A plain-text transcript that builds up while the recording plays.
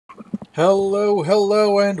Hello,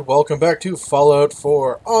 hello, and welcome back to Fallout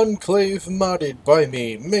 4 Enclave modded by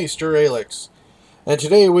me, Maester Aelix. And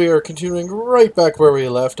today we are continuing right back where we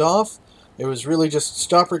left off. It was really just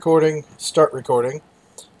stop recording, start recording.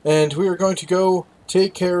 And we are going to go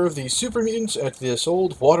take care of the super mutants at this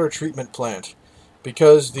old water treatment plant.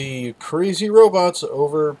 Because the crazy robots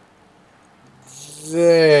over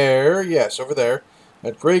there, yes, over there,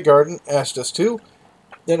 at Grey Garden asked us to.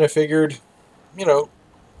 Then I figured, you know,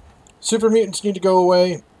 super mutants need to go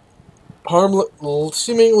away.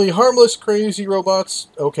 Seemingly harmless, crazy robots.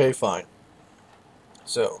 Okay, fine.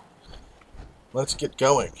 So, let's get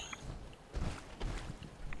going.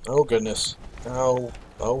 Oh, goodness. Oh,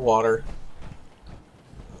 water.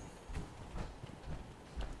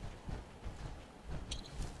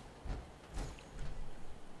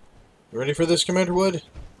 You ready for this, Commander Wood?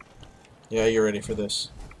 Yeah, you're ready for this.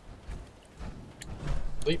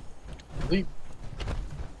 Leap, leap,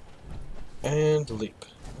 and leap.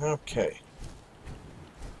 Okay.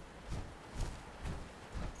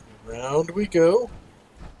 Round we go.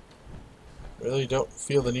 Really don't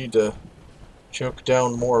feel the need to choke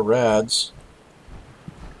down more rads.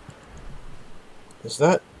 Is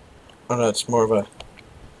that? Oh no, it's more of a...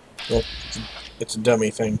 Yeah, it's a dummy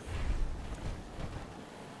thing.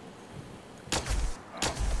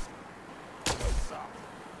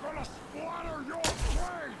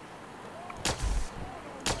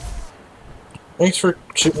 Thanks for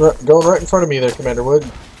going right in front of me there, Commander Wood.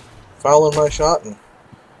 Fouling my shot and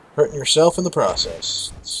hurting yourself in the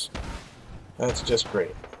process. That's just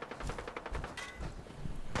great.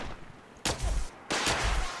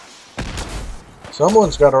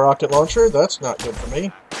 Someone's got a rocket launcher. That's not good for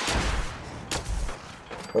me.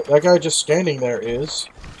 But that guy just standing there is...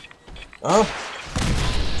 Oh,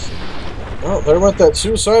 there went that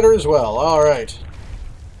suicider as well. Alright.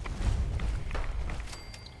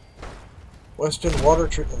 Western Water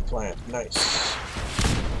Treatment Plant. Nice.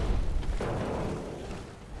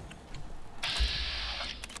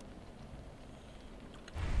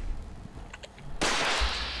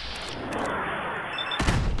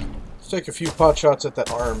 Let's take a few pot shots at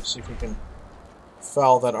that arm, see if we can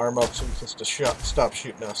foul that arm up so he can stop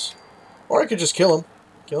shooting us. Or I could just kill him.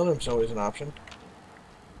 Killing him's always an option.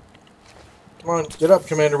 Come on, get up,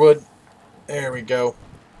 Commander Wood. There we go.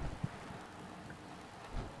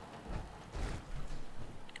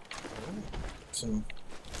 Some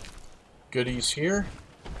goodies here.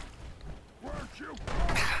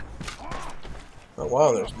 Oh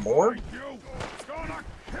wow, there's more?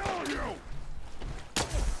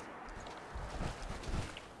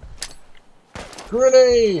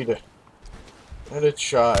 Grenade! And it's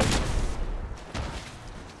shy.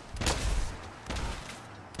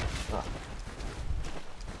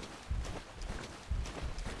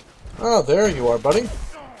 Oh, there you are, buddy.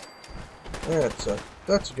 That's a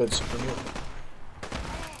good super mutant.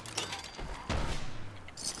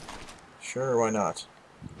 Sure, why not?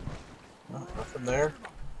 Oh, nothing there.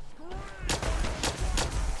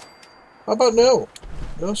 How about no?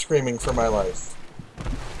 No screaming for my life.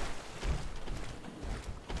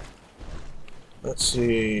 Let's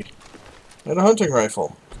see. And a hunting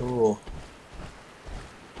rifle. Cool.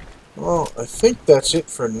 Well, I think that's it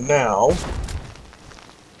for now.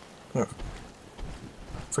 Huh.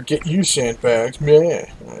 Forget you, sandbags. Meh.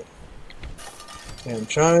 Right. And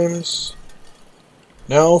chimes.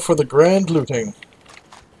 Now for the grand looting.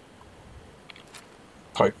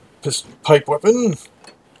 Pipe weapon.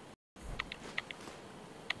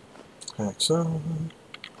 Hacksaw.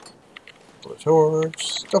 Blue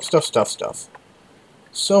torch. Stuff.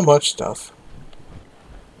 So much stuff.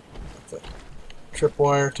 The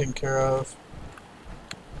tripwire taken care of.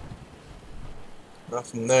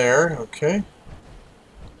 Nothing there. Okay.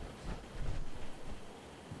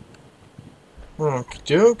 Okie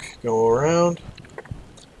doke. Go around.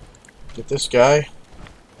 Get this guy.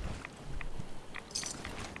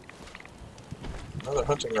 Another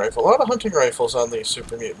hunting rifle. A lot of hunting rifles on these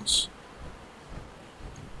super mutants.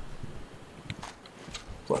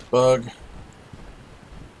 Blood bug.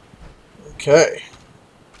 Okay.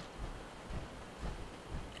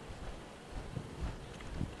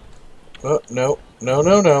 Oh, no.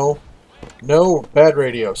 No. No, bad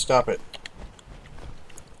radio. Stop it.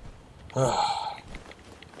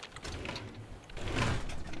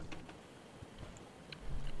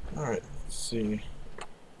 Alright, let's see.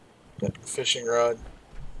 That fishing rod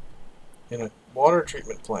in a water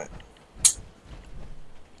treatment plant.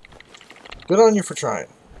 Good on you for trying.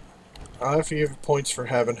 I'll have to give you points for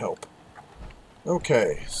having hope.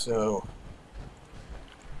 Okay, so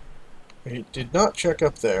we did not check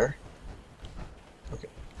up there. Okay,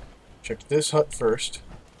 check this hut first.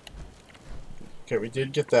 Okay, we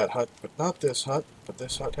did get that hut, but not this hut. But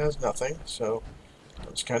this hut has nothing, so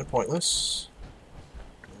it's kind of pointless.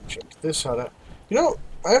 Check this hut out. You know,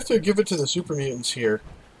 I have to give it to the super mutants here.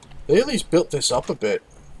 They at least built this up a bit.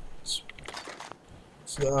 It's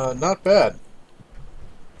not bad.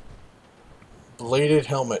 Bladed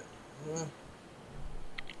helmet. Yeah.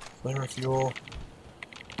 Flamer fuel.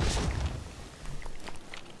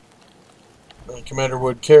 And Commander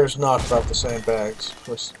Wood cares not about the sandbags. Of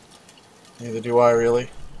course, neither do I, really.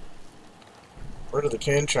 Where do the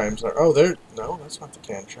can chimes are? Oh, there. No, that's not the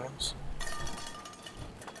can chimes.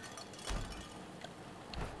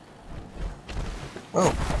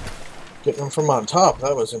 Oh. Getting them from on top.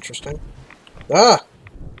 That was interesting. Ah!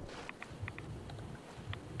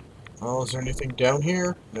 Oh, is there anything down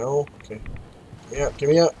here? No? Okay. Get me out, get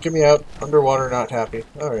me out, get me out. Underwater, not happy.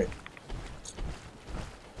 Alright.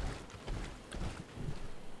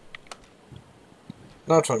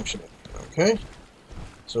 Not functioning. Okay.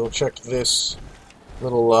 So we'll check this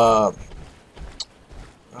little, I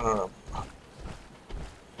don't know,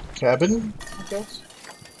 cabin, I guess?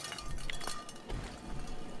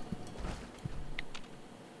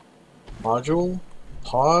 Module?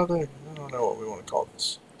 Pod? I don't know what we want to call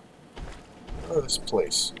this. Oh, this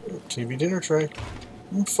place. Ooh, TV dinner tray.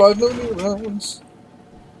 5mm rounds.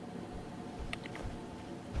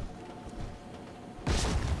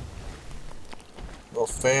 Little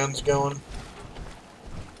fans going.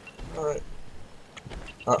 Alright.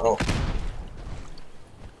 Uh-oh.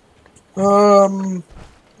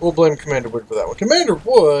 We'll blame Commander Wood for that one. Commander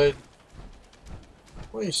Wood?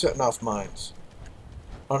 Why are you setting off mines?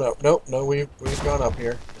 Oh, no. Nope. No, we've gone up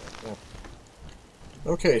here. Yeah.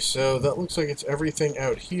 Okay, so that looks like it's everything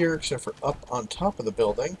out here except for up on top of the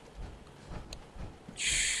building.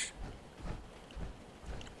 Which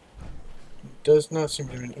does not seem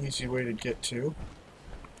to be an easy way to get to.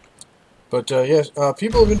 But, yes,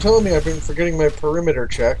 people have been telling me I've been forgetting my perimeter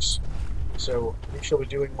checks. So, we shall be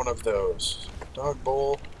doing one of those. Dog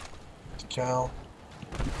bowl, decal,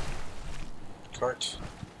 cart.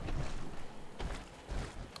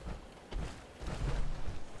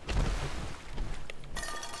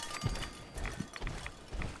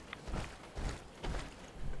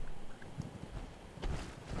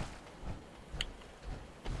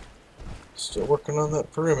 Still working on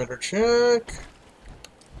that perimeter check.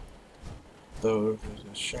 Though there's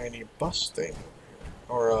a shiny bus thing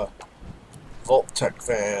over here. Or a Vault Tech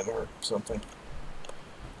van or something.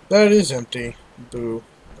 That is empty. Boo.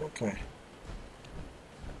 Okay.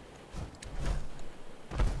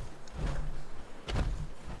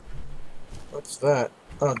 What's that?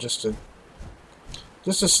 Oh, just a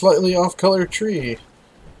slightly off-color tree.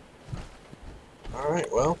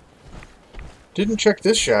 Alright, well. Didn't check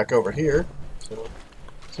this shack over here. So,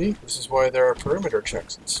 see, this is why there are perimeter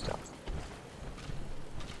checks and stuff.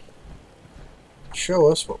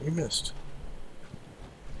 Show us what we missed.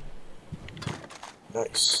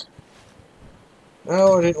 Nice.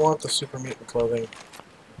 No, I didn't want the super mutant clothing.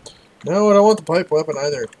 No, I don't want the pipe weapon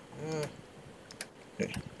either.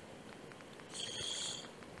 Okay.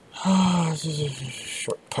 This is a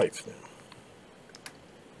short pipe now.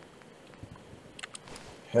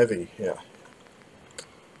 Heavy, yeah.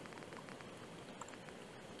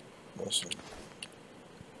 Awesome.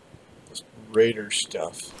 This raider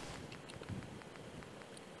stuff.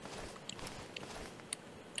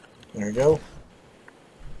 There we go.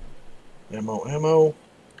 Ammo.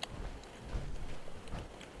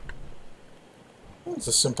 Well, it's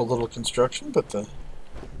a simple little construction, but you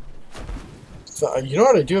know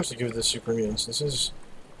what I do have to give the super mutants? This is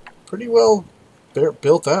pretty well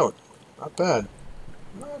built out. Not bad.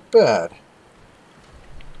 Not bad.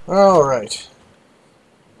 Alright.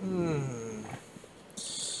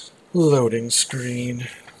 Loading screen.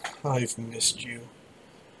 I've missed you.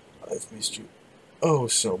 I've missed you oh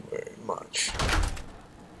so very much.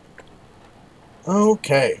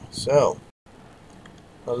 Okay, so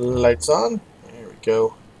lights on. There we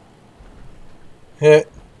go.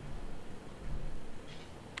 Hit.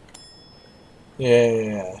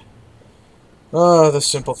 Yeah. The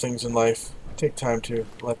simple things in life. Take time to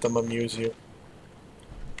let them amuse you.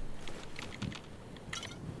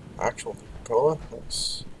 Actual cola?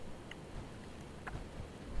 That's...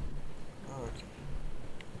 okay.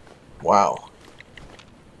 Wow.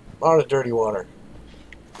 A lot of dirty water.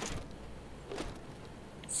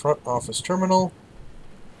 Front office terminal.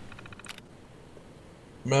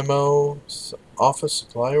 Memo. Office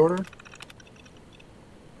supply order.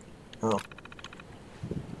 Oh.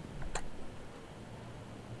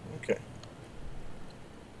 Okay.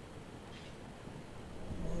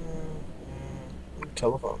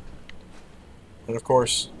 Telephone. And of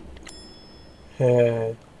course,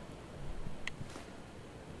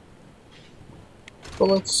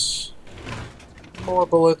 Bullets. More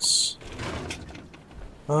bullets.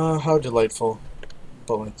 How delightful.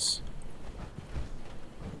 Bullets.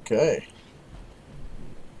 Okay.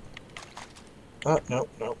 Nope,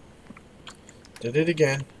 nope. Did it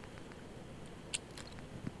again.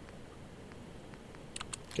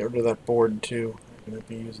 Get rid of that board, too. I'm going to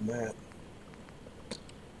be using that.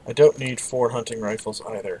 I don't need 4 hunting rifles,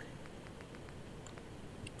 either.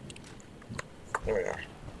 There we are.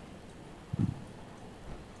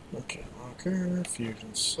 Okay, locker,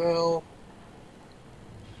 fusion cell.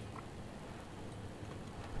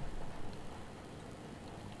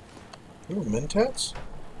 Ooh, mentats?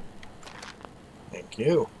 Thank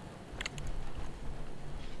you.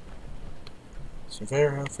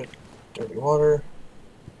 Surveyor outfit, dirty water,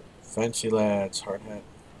 fancy lads, hard hat.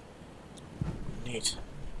 Neat.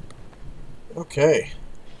 Okay.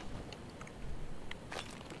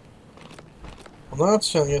 Well, now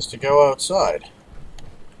it's telling us to go outside.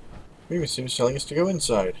 Previously it was telling us to go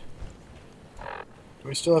inside. Do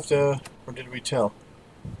we still have to, or did we tell?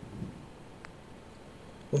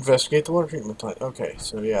 Investigate the water treatment plant. Okay,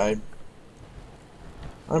 so yeah,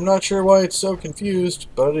 I'm not sure why it's so confused,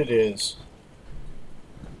 but it is.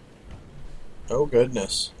 Oh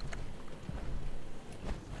goodness.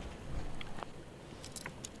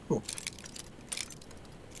 Ooh.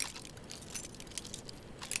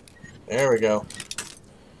 There we go.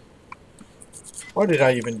 Why did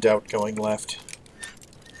I even doubt going left?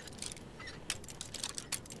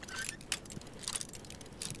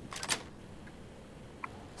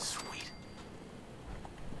 Sweet.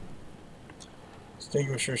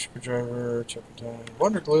 Extinguisher, screwdriver, turpentine,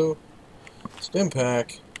 wonder glue, stim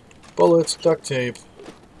pack, bullets, duct tape.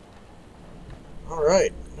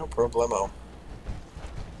 Alright, no problemo.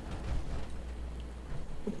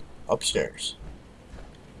 Upstairs.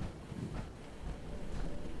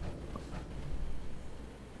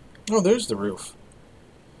 Oh, there's the roof.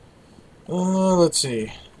 Let's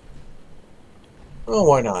see. Oh,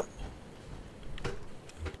 why not?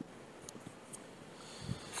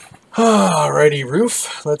 Alrighty,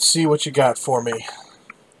 roof. Let's see what you got for me.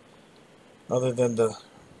 Other than the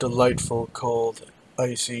delightful, cold,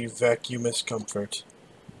 icy, vacuumous comfort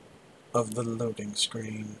of the loading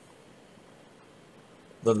screen.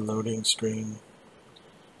 The loading screen.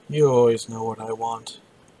 You always know what I want.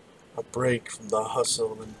 A break from the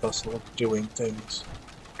hustle and bustle of doing things.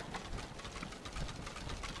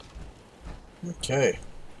 Okay.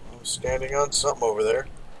 I was standing on something over there.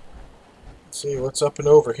 Let's see what's up and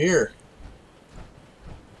over here.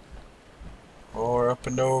 Or up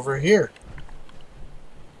and over here.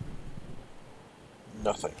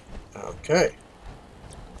 Nothing. Okay.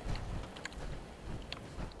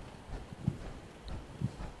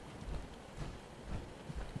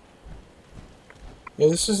 Yeah,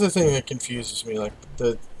 this is the thing that confuses me. Like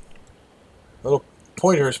the little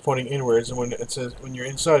pointer is pointing inwards, and when it says when you're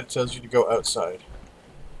inside, it tells you to go outside.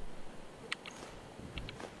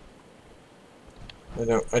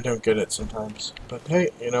 I don't get it sometimes. But hey,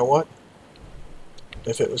 you know what?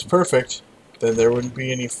 If it was perfect, then there wouldn't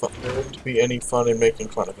be any fun. There wouldn't be any fun in making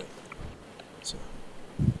fun of it. So,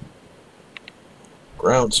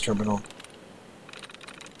 grounds terminal.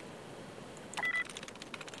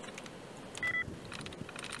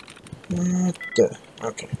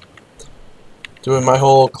 Okay. Doing my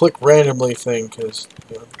whole click randomly thing, because,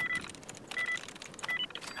 you know.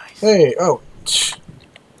 Nice. Hey, oh.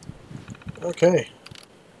 Okay.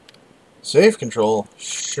 Safe control,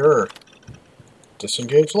 sure.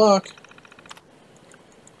 Disengage lock.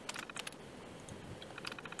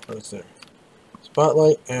 What's there?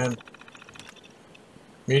 Spotlight and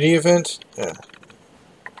media event. Yeah.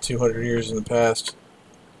 200 years in the past.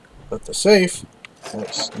 But the safe.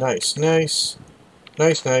 Nice, nice, nice.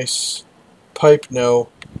 Nice, nice. Pipe, no.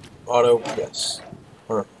 Auto, yes.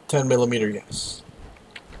 Or 10mm, yes.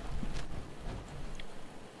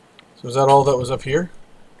 So is that all that was up here?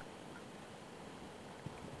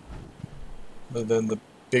 Other than the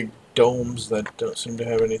big domes that don't seem to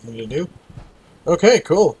have anything to do. Okay,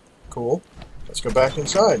 cool. Cool. Let's go back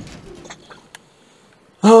inside.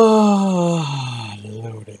 Ah,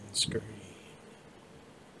 loading screen.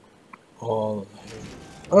 All.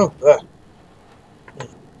 Oh,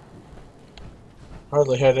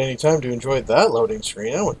 hardly had any time to enjoy that loading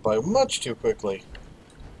screen. That went by much too quickly.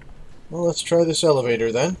 Well, let's try this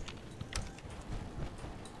elevator then.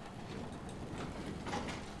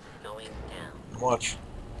 Going down. Watch.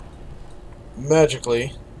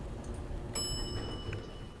 Magically.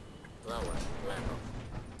 Lower level.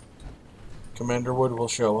 Commander Wood will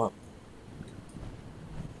show up.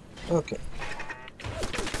 Okay.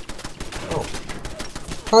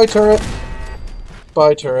 Hi, turret.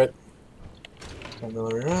 Bye, turret. 10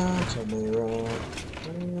 milli round, 10 milli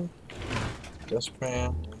round. Desk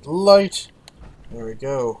fan, and light. There we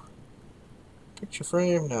go. Picture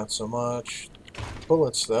frame, not so much.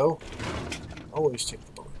 Bullets, though. Always take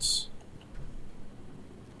the bullets.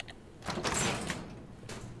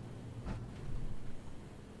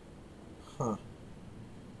 Huh.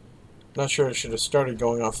 Not sure I should have started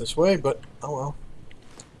going off this way, but oh well.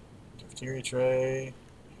 Cafeteria tray.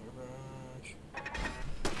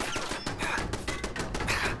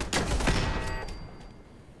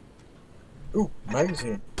 Ooh,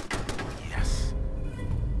 magazine. Yes.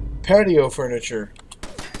 Patio furniture.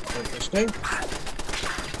 Interesting.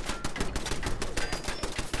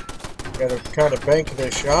 Gotta kind of bank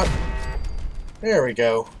this shot. There we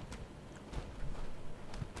go.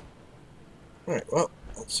 Alright, well,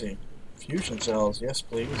 let's see. Fusion cells, yes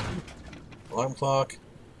please. Alarm clock.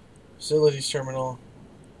 Facilities terminal.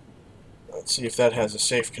 Let's see if that has a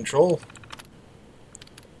safe control.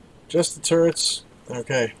 Just the turrets.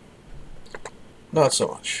 Okay. Not so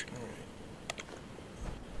much.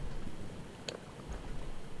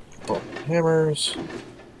 Alright. Bolt hammers.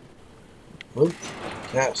 Oop.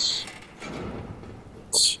 Yes.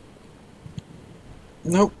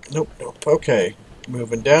 Nope, nope, nope. Okay.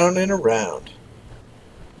 Moving down and around.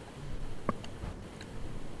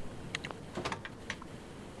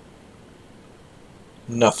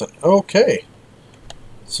 Nothing. Okay.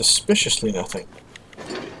 Suspiciously nothing.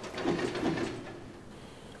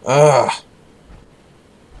 Ah.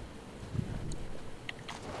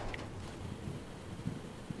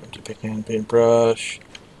 Empty pick and paintbrush.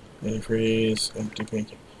 Antifreeze. Empty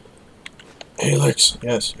paint. Aelix,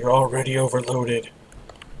 yes, you're already overloaded.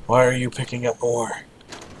 Why are you picking up more?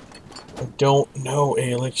 I don't know,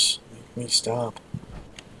 Aelix. Make me stop.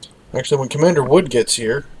 Actually, when Commander Wood gets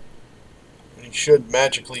here, and he should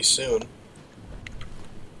magically soon,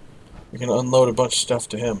 we can unload a bunch of stuff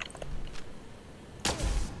to him.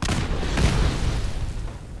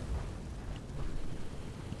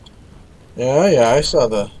 Yeah, I saw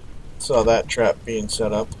that trap being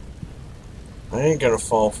set up. I ain't gonna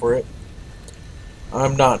fall for it.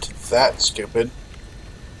 I'm not that stupid.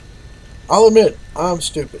 I'll admit, I'm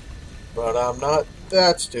stupid. But I'm not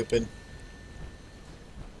that stupid.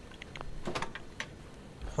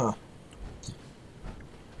 Huh.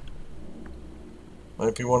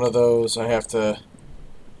 Might be one of those I have to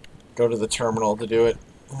go to the terminal to do it.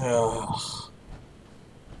 Ugh.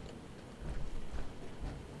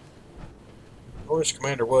 Where's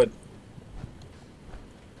Commander Wood?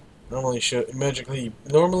 Normally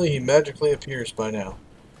he magically appears by now.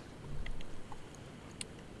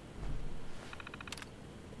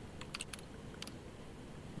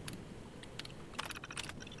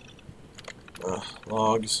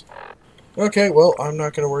 Logs. Okay, well, I'm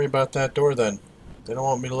not going to worry about that door then. They don't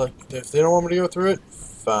want me to let. If they don't want me to go through it,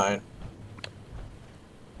 fine.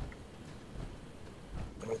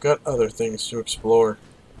 I've got other things to explore.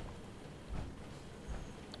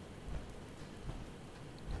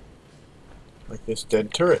 Like this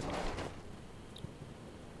dead turret.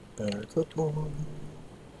 Better clipboard.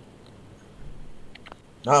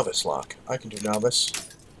 Novice lock. I can do novice.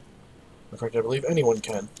 In fact, I believe anyone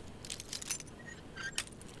can.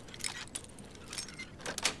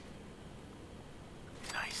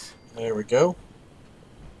 Nice. There we go.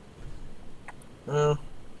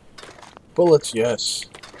 Bullets, yes.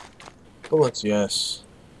 Bullets, yes.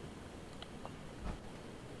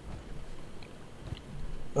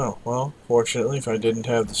 Oh, well, fortunately, if I didn't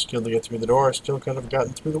have the skill to get through the door, I still could have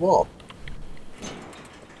gotten through the wall.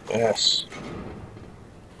 Yes.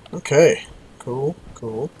 Okay. Cool,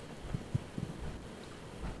 cool.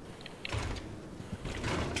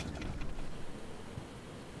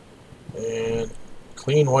 And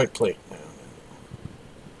clean white plate.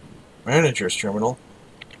 Manager's terminal.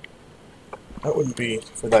 That wouldn't be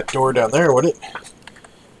for that door down there, would it?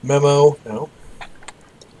 Memo, no.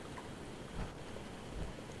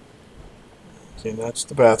 Okay, that's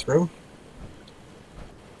the bathroom.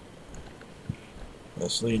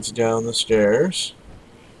 This leads down the stairs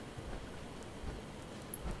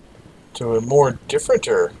to a more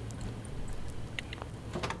differenter.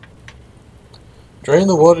 Drain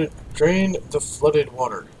the flooded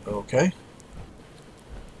water. Okay.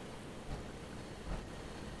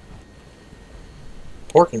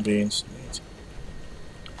 Pork and beans.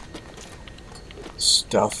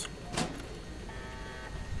 Stuff.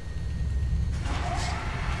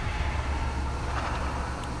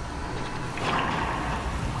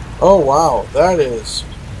 Oh wow, that is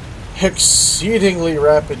exceedingly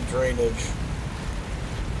rapid drainage.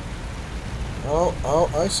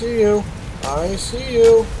 Oh, I see you. I see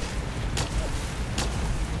you.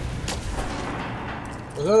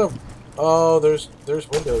 Was that a... Oh, there's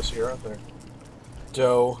windows here, aren't there?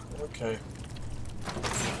 Doe. Okay.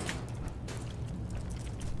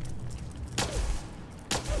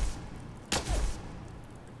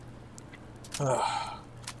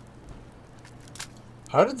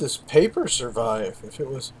 How did this paper survive? If it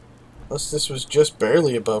was... Unless this was just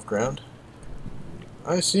barely above ground.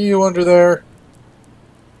 I see you under there.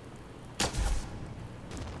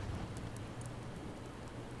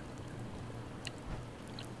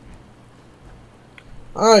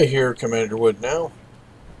 I hear Commander Wood now.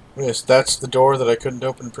 Yes, that's the door that I couldn't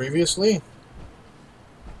open previously.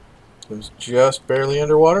 It was just barely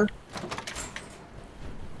underwater.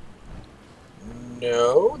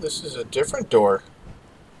 No, this is a different door.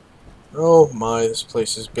 Oh my, this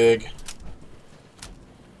place is big.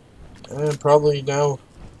 And probably now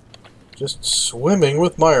just swimming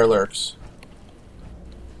with mirelurks.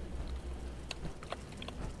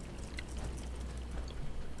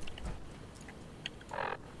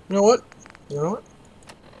 You know what? You know what?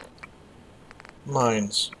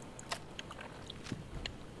 Mines.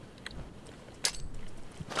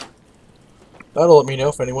 That'll let me know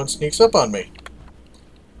if anyone sneaks up on me.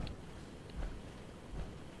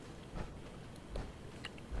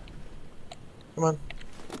 Come on.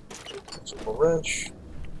 Adjustable wrench.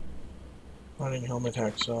 Mining helmet,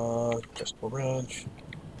 hacksaw, adjustable wrench.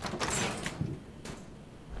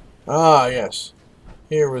 Ah, yes.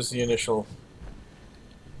 Here was the initial.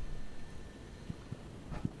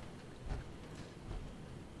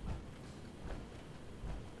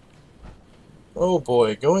 Oh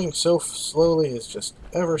boy, going so slowly is just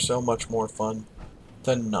ever so much more fun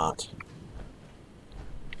than not.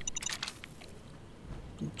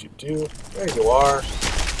 There you are.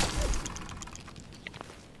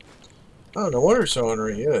 Oh, no wonder so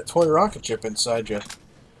ornery. You had a toy rocket ship inside you.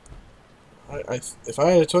 If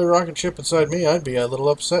I had a toy rocket ship inside me, I'd be a little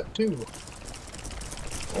upset too.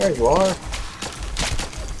 There you are.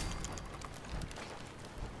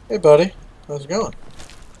 Hey, buddy. How's it going?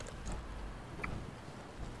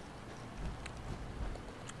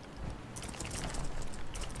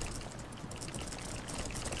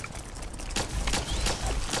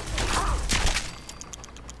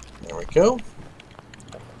 There we go.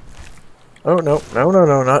 Oh, no.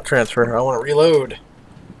 No, not transfer. I want to reload.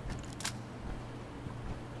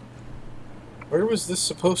 Where was this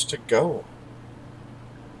supposed to go?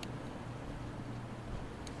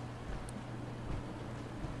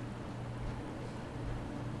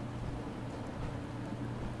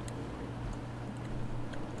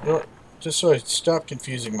 You know what? Just so I stop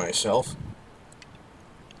confusing myself.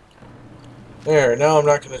 There, now I'm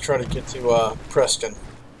not going to try to get to Preston.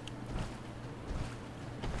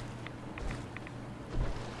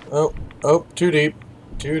 Oh, too deep.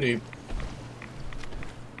 Too deep.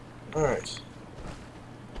 Alright.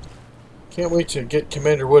 Can't wait to get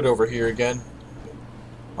Commander Wood over here again.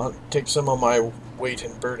 I'll take some of my weight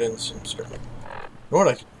and burdens and start. You know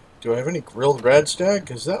what? Do I have any grilled radstag?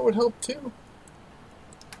 Because that would help too.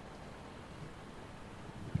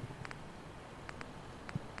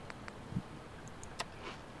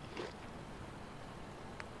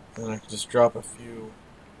 And I can just drop a few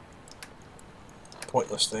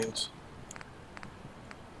pointless things.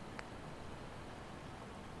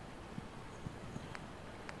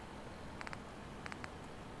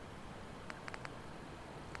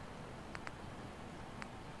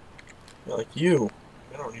 Like you.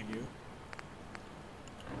 I don't need you.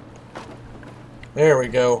 There we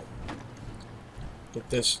go. Get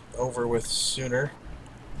this over with sooner.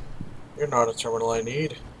 You're not a terminal I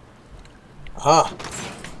need. Aha!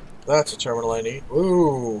 That's a terminal I need.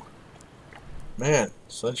 Ooh! Man,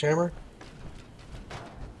 sledgehammer?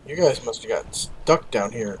 You guys must have got stuck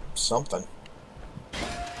down here. Something.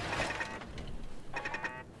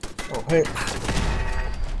 Oh, hey.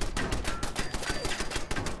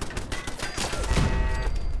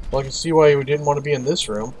 Well, I can see why you didn't want to be in this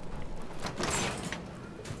room.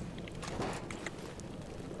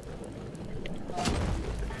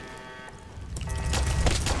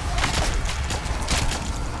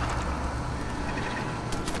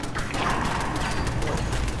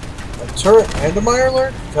 A turret and a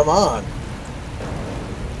mirelurk? Come on.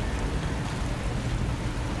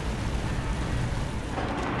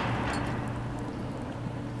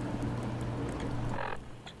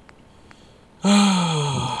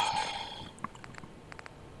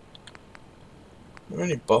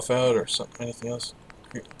 Any buff out or something, anything else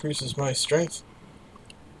increases my strength.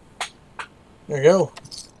 There you go.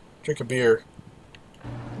 Drink a beer.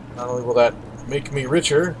 Not only will that make me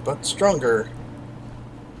richer, but stronger.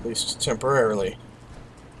 At least temporarily.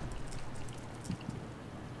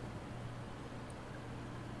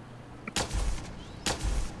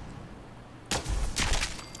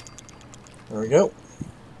 There we go.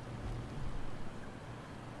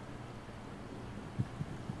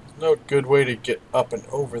 No good way to get up and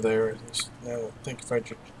over there. At least now I think if I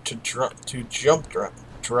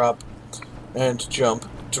drop, and jump,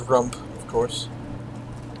 of course.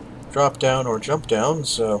 Drop down or jump down,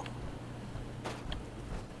 so...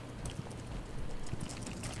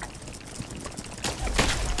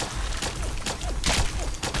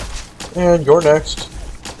 And you're next.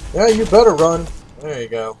 Yeah, you better run. There you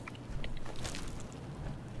go.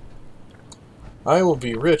 I will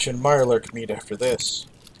be rich in Mirelurk meat after this.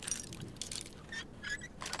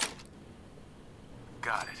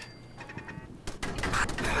 Got it.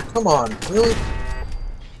 Come on, really?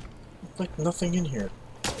 Like nothing in here.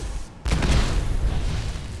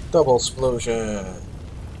 Double explosion.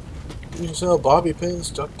 You can sell bobby pins,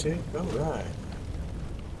 duct tape. Alright.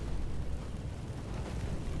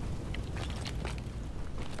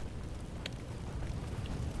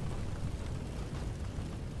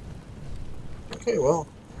 Okay, well,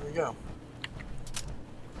 here we go.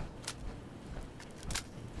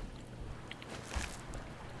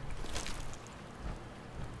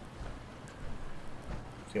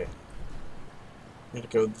 Okay. Need to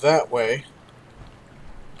go that way.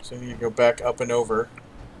 So I need to go back up and over.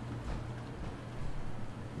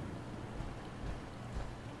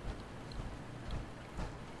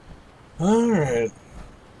 Alright.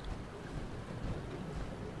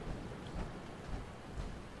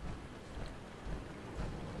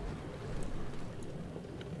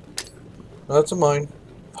 That's a mine.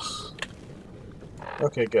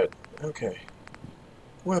 Okay, good. Okay.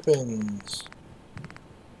 Weapons.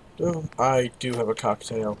 Oh, I do have a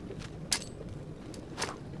cocktail.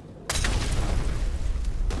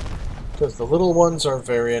 Because the little ones are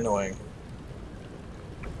very annoying.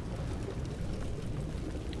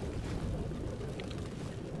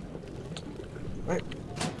 Right.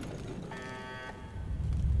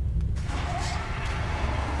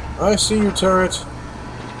 I see you, turret.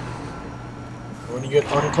 When you get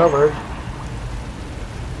uncovered.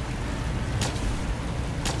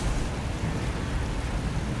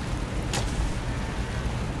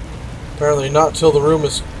 Apparently not till the room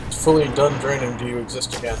is fully done draining do you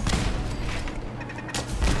exist again.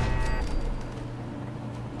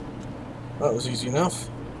 That was easy enough.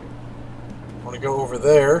 I want to go over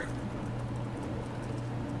there.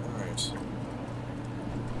 Alright.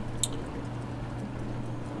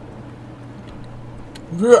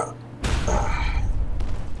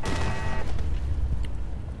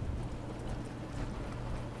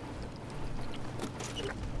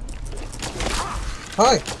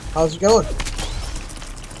 Hi, how's it going?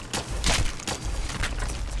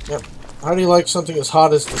 Yep. How do you like something as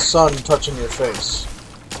hot as the sun touching your face?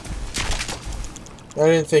 I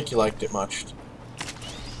didn't think you liked it much.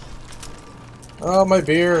 Oh, my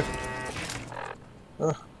beer.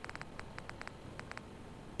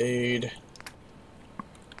 Aid.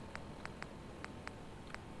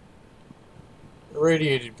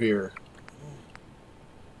 Irradiated beer.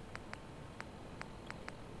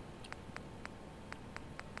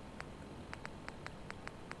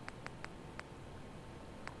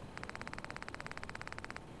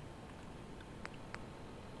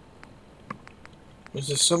 There's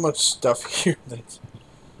just so much stuff here that's...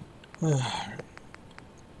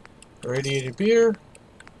 Irradiated beer.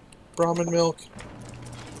 Brahmin milk.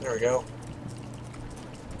 There we go.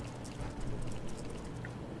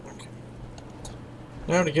 Okay.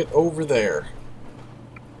 Now to get over there.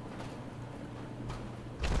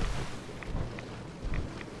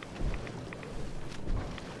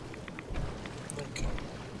 Okay.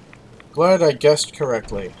 Glad I guessed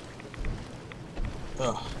correctly.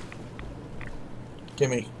 Ugh.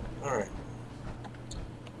 Gimme. Alright.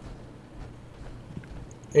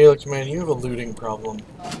 Aelix, man, you have a looting problem.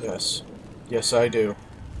 Yes. Yes, I do.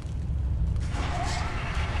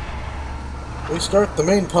 Restart the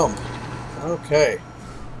main pump. Okay.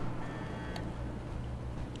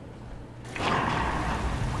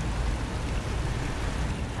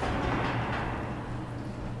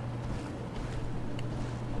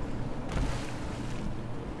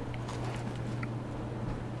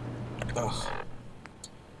 Ugh.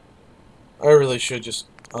 I really should just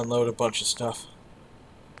unload a bunch of stuff.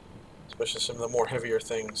 Especially some of the more heavier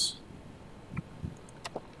things.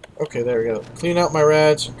 Okay, there we go. Clean out my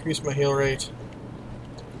rads, increase my heal rate.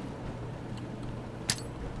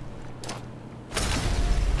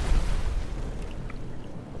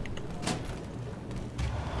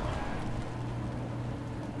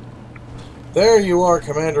 There you are,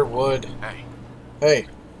 Commander Wood. Hey. Hey.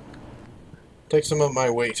 Take some of my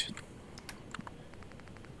weight.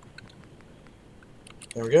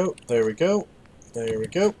 There we go. There we go. There we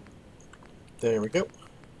go. There we go.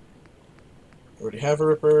 Already have a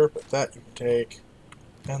ripper, but that you can take.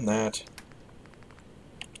 And that.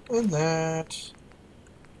 And that.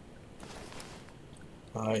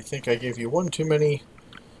 I think I gave you one too many.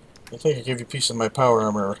 I think I gave you a piece of my power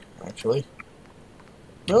armor, actually.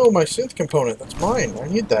 No, my synth component. That's mine. I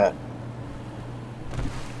need that.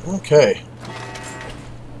 Okay.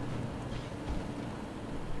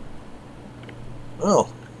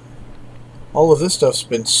 Well, all of this stuff's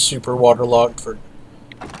been super waterlogged for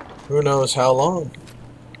who knows how long.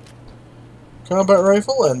 Combat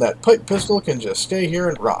rifle and that pipe pistol can just stay here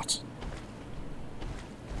and rot.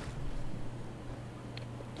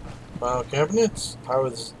 File cabinets.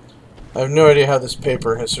 I have no idea how this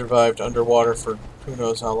paper has survived underwater for who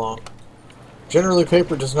knows how long. Generally,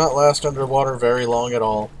 paper does not last underwater very long at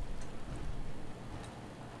all.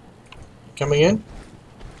 Coming in?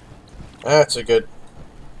 That's a good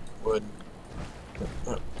wood.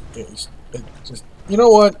 You know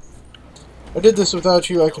what? I did this without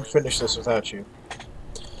you, I can finish this without you.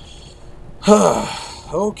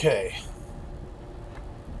 Okay.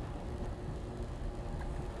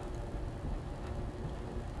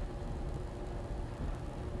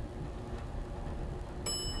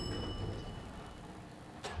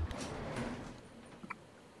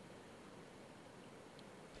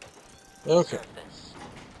 Okay.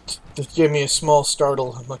 This gave me a small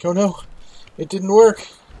startle. I'm like, oh no, it didn't work.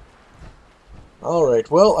 Alright,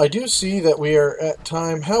 well, I do see that we are at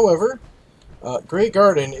time. However, Grey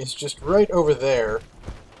Garden is just right over there,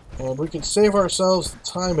 and we can save ourselves the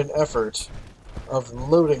time and effort of the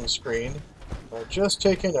loading screen by just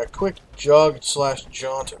taking a quick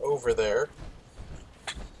jog/jaunt over there.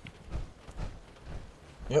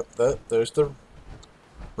 Yep, there's the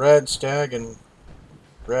Rad Stag and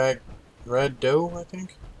Red Doe, I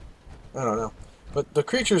think? I don't know. But the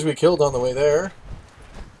creatures we killed on the way there.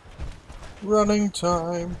 Running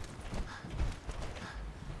time.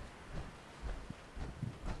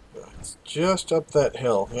 It's just up that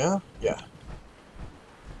hill, yeah? Yeah.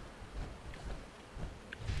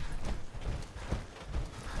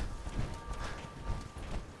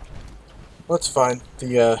 That's fine.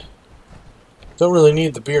 Don't really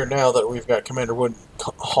need the beer now that we've got Commander Wood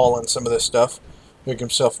hauling some of this stuff. Make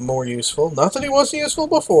himself more useful. Not that he wasn't useful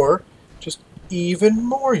before, just even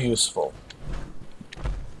more useful.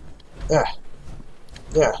 Yeah.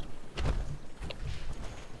 Yeah.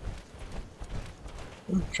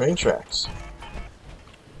 Ooh, train tracks.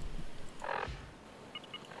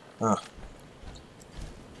 Ah.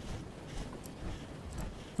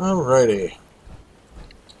 Alrighty.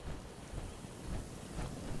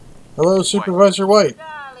 Hello, Supervisor White.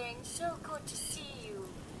 Darling, so good to see you.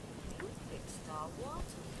 You fixed our water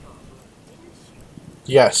problem, didn't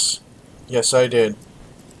you? Yes. Yes, I did.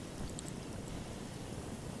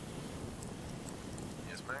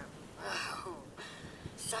 Yes, ma'am. Oh,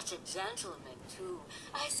 such a gentleman, too.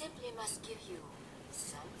 I simply must give you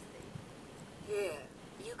something. Here,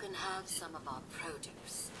 you can have some of our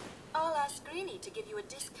produce. I'll ask Greenie to give you a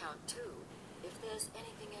discount, too, if there's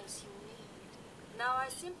anything else you need. Now I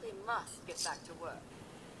simply must get back to work.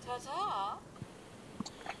 Ta-ta!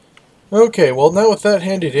 Okay, well now with that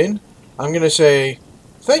handed in, I'm gonna say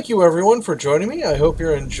thank you everyone for joining me. I hope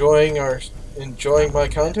you're enjoying my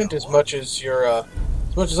content as much as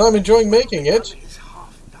I'm enjoying making it.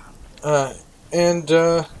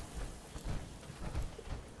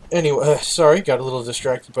 Anyway, sorry, got a little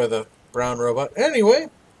distracted by the brown robot. Anyway,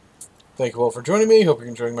 thank you all for joining me. Hope you're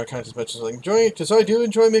enjoying my content as much as I enjoy it, because I do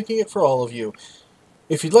enjoy making it for all of you.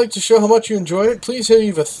 If you'd like to show how much you enjoy it, please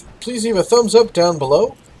leave a thumbs up down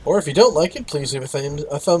below. Or if you don't like it, please leave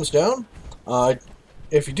a thumbs down.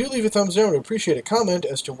 If you do leave a thumbs down, I'd appreciate a comment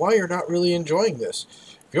as to why you're not really enjoying this.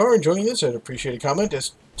 If you are enjoying this, I'd appreciate a comment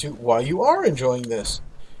as to why you are enjoying this.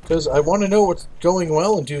 Because I want to know what's going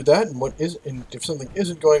well and do that, and if something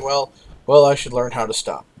isn't going well, well, I should learn how to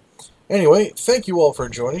stop. Anyway, thank you all for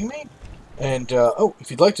joining me. And,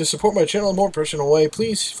 if you'd like to support my channel in a more personal way,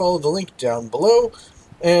 please follow the link down below.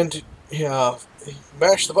 And,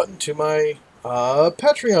 mash the button to my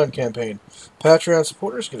Patreon campaign. Patreon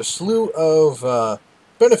supporters get a slew of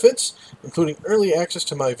benefits, including early access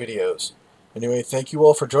to my videos. Anyway, thank you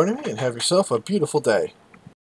all for joining me, and have yourself a beautiful day.